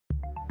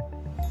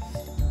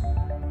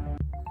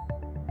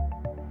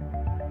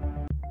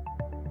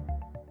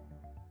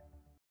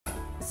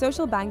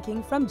social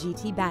banking from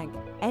GT Bank.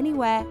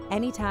 Anywhere,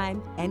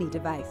 anytime, any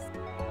device.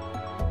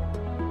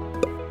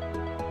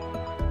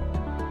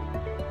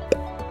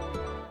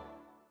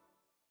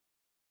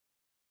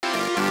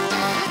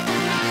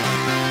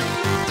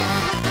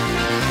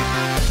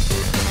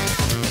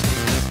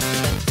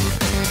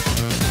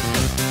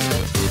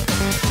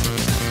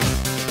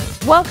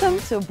 Welcome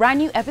to a brand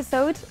new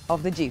episode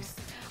of The Juice.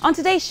 On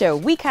today's show,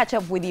 we catch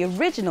up with the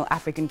original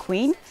African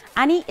queen,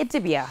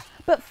 NdaniTV.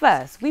 But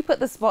first, we put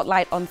the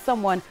spotlight on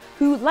someone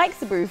who likes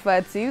to be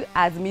referred to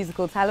as the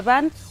musical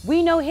Taliban.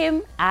 We know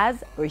him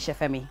as Oritse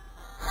Femi.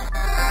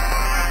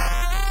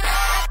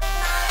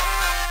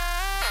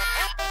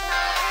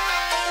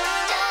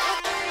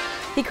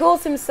 He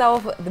calls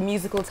himself the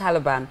musical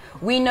Taliban.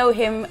 We know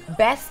him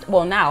best,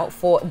 well now,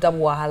 for Double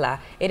Wahala.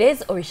 It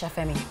is Oritse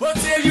Femi.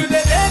 Welcome to The Juice.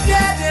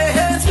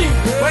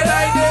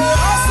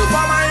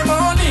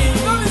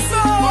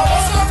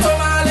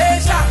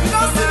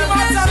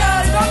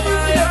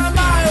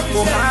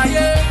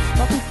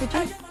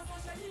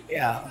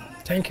 Yeah,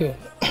 thank you.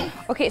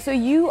 Okay, so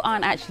you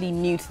aren't actually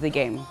new to the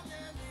game.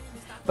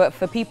 But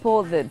for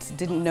people that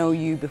didn't know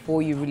you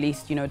before you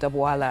released, Double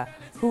Wahala,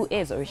 who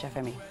is Oritse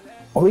Femi?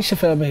 Oritse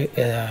Femi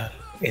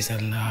is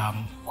an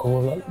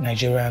cool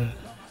Nigerian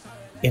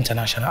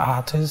international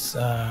artist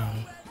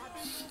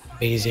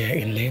based here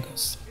in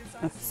Lagos.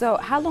 So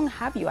how long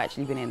have you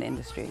actually been in the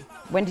industry?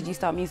 When did you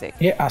start music?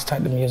 Yeah, I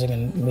started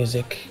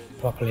music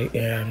properly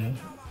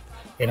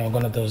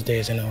one of those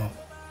days,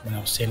 when I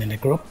was singing in the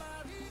group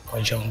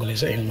called Jungle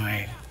is in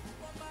my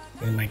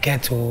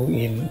ghetto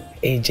in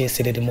AJ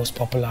City, the most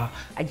popular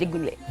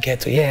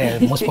ghetto,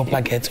 most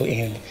popular ghetto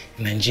in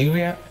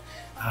Nigeria.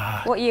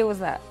 What year was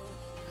that?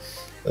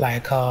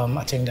 Like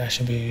I think that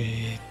should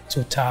be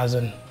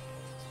 2000,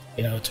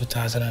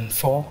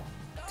 2004.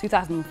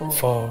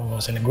 2004.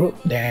 Was in a group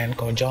then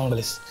called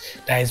Jungle.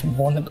 That is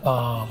one of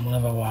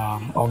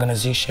our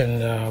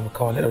organization. We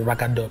call it a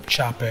Ragadub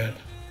Chapel.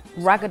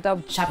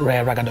 Ragadub Chapel.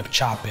 Ragadub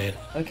Chapel.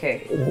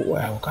 Okay.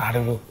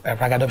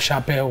 Ragadub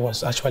Chapel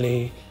was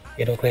actually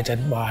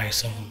created by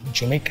some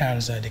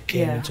Jamaicans that they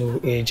came to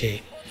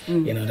AJ.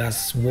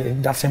 That's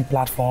that same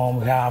platform.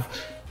 We have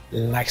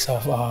likes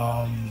of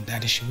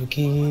Daddy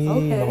Shuki,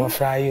 Mama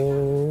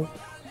Fryo,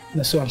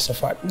 and so on and so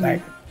forth.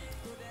 Like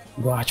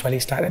we actually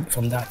started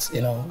from that,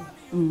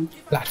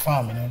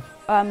 platform.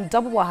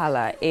 Double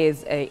Wahala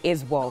is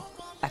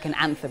like an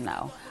anthem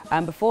now.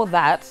 Before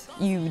that,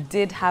 you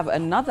did have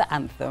another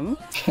anthem,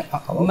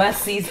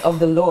 Mercies of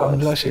the Lord. I'm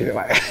blushing.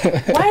 Why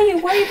are you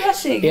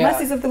blushing? Yeah.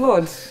 Mercies of the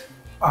Lord.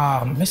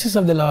 Mercies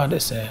of the Lord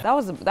is that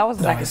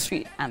was like a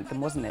street anthem,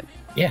 wasn't it?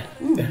 Yeah.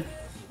 Yeah.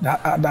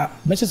 That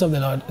Mercies of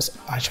the Lord is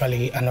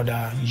actually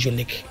another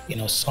unique,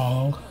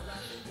 song.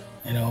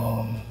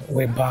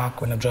 Way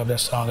back when I dropped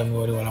that song,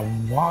 everybody was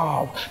like,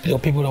 wow.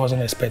 People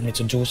wasn't expect me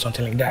to do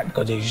something like that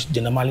because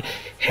they normally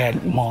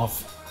heard more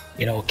of,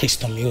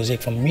 Keystone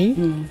music from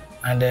me.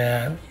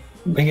 And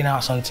bringing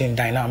out something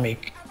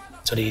dynamic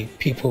to the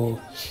people,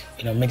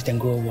 makes them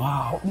go,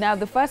 wow. Now,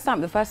 the first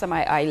time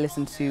I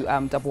listened to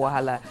Double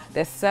Wahala,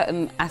 there's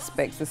certain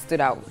aspects that stood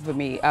out for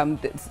me,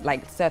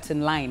 like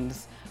certain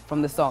lines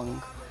from the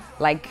song.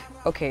 Like,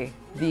 okay,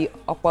 the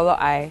Opolo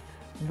Eye,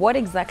 what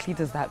exactly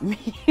does that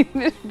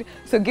mean?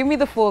 So give me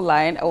the full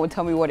line or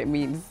tell me what it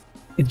means.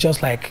 It's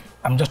just like,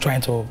 I'm just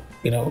trying to,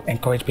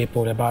 encourage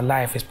people about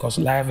life, is because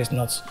life is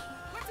not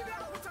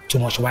too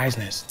much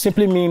wiseness.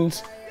 Simply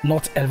means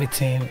not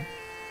everything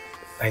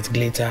that's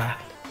glitter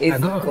is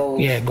gold.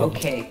 Yeah, gold.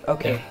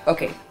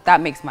 Okay. That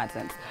makes mad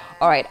sense.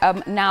 All right.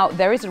 Now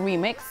there is a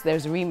remix.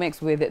 There's a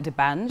remix with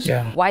D'banj.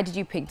 Yeah. Why did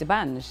you pick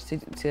D'banj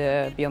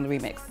to be on the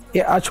remix?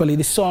 Yeah, actually,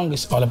 the song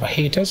is all about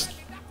haters.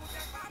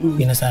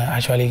 You understand?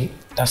 Actually,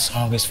 that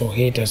song is for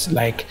haters.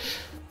 Like,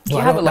 do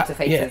you have a lot of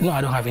haters? Yeah, no,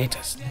 I don't have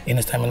haters. You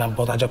understand?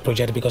 But I just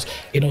project it because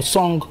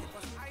song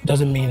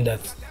doesn't mean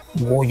that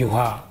who you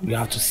are, you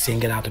have to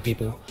sing it out to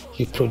people.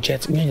 You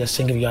project, when you're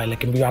singing, you are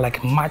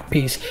like a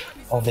mouthpiece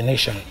of the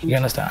nation. You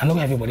understand? I know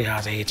everybody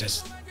has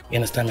haters. You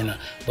understand me now?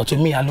 But to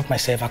me, I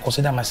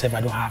consider myself,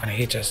 I don't have any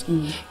haters.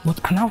 But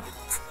I now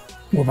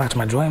go back to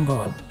my drawing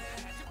board.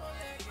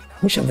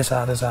 Which of these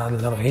artists have a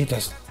lot of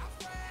haters?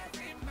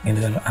 And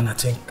I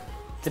think,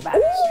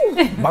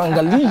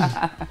 Bangali,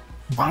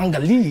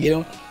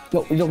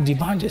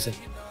 D'banj is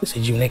a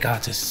unique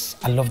artist.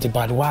 I love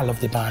D'banj. Why I love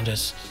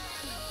D'banj?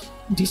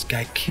 This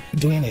guy keep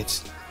doing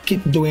it,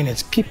 keep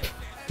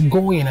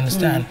going,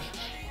 understand?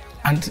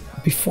 And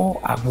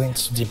before I went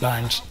to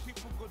D'banj,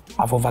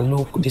 I've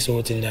overlooked this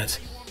whole thing that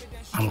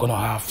I'm gonna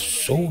have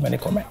so many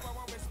comments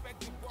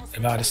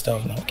about this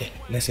stuff. Now, okay,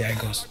 let's see how it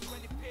goes.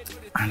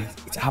 And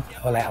it happened.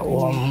 I was like,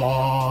 oh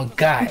my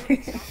God.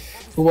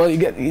 Well,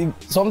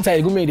 sometimes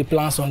you go make the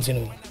plan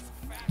something.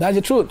 That's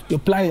the truth. You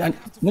plan it, and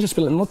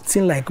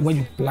nothing like when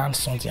you plan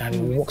something and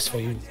it works for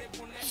you.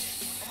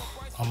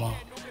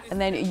 And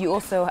then you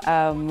also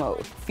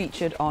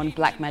featured on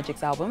Black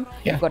Magic's album.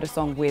 Yeah. You've got a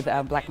song with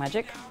Black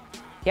Magic.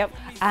 Yep.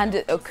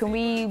 And can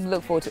we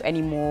look forward to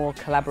any more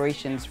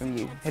collaborations from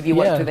you? Have you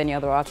worked with any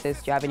other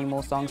artists? Do you have any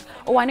more songs?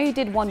 Oh, I know you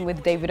did one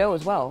with Davido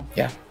as well.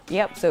 Yeah.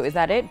 Yep. So is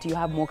that it? Do you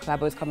have more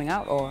collabos coming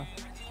out, or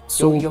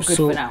you're good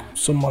for now?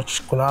 So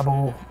much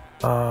collabo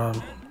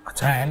at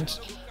hand,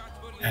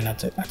 and I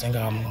think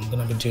I'm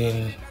gonna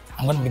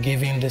be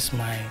giving this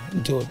my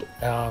dude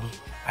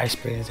Ice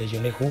Prince a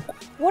unique hook.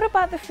 What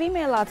about the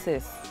female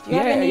artists? Do you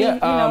have any? You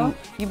know,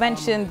 you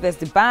mentioned there's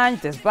the band,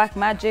 there's Black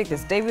Magic,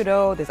 there's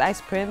Davido, there's Ice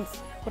Prince.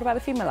 What about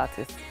the female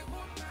artists?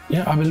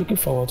 Yeah, I've been looking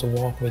forward to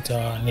work with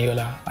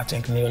Neola. I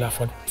think Neola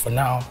for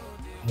now.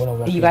 I'm gonna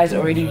work. Are you guys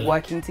already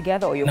working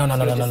together, or you're no.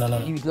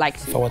 You'd like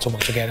to? Forward to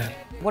work together.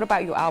 What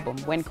about your album?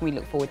 When can we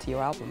look forward to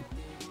your album?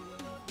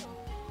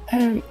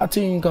 I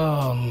think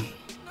I'm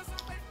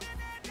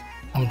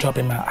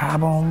dropping my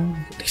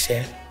album this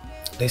year,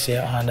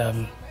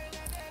 and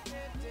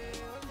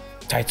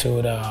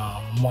titled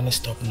Money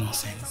Stop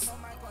Nonsense.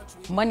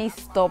 Money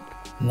Stop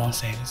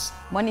Nonsense.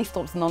 Money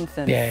Stops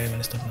Nonsense. Yeah,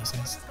 Money Stop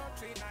Nonsense.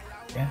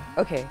 Yeah.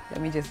 Okay,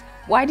 let me just.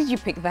 Why did you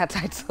pick that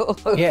title?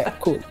 Yeah,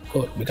 cool.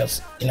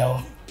 Because you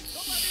know,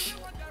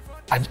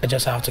 I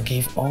just have to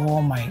give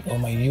all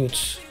my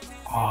youths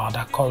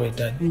that courage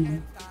that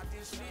you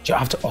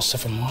have to hustle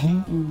for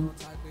money.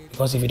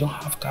 Because if you don't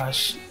have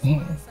cash,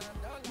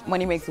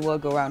 money makes the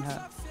world go round,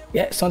 huh?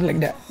 Yeah, something like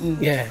that.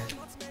 Yeah.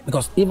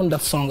 Because even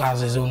that song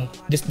has its own,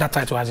 that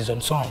title has its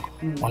own song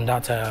on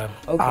that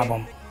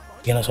album.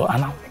 You know, so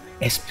and I'll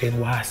explain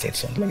why I said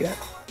something like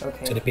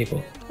that to the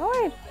people. All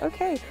right,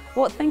 okay.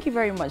 Well, thank you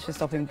very much for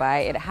stopping by.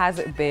 It has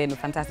been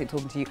fantastic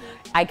talking to you.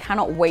 I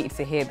cannot wait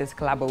to hear this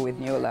collabo with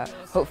Neola.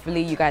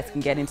 Hopefully you guys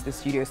can get into the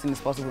studio as soon as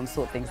possible and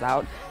sort things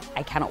out.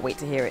 I cannot wait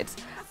to hear it.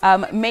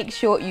 Make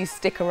sure you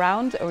stick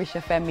around.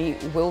 Oritse Femi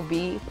will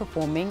be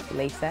performing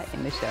later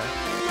in the show.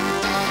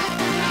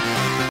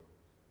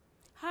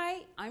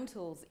 I'm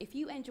Tools. If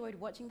you enjoyed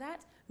watching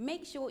that,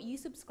 make sure you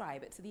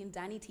subscribe to the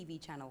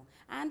NdaniTV channel,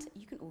 and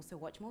you can also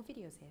watch more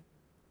videos here.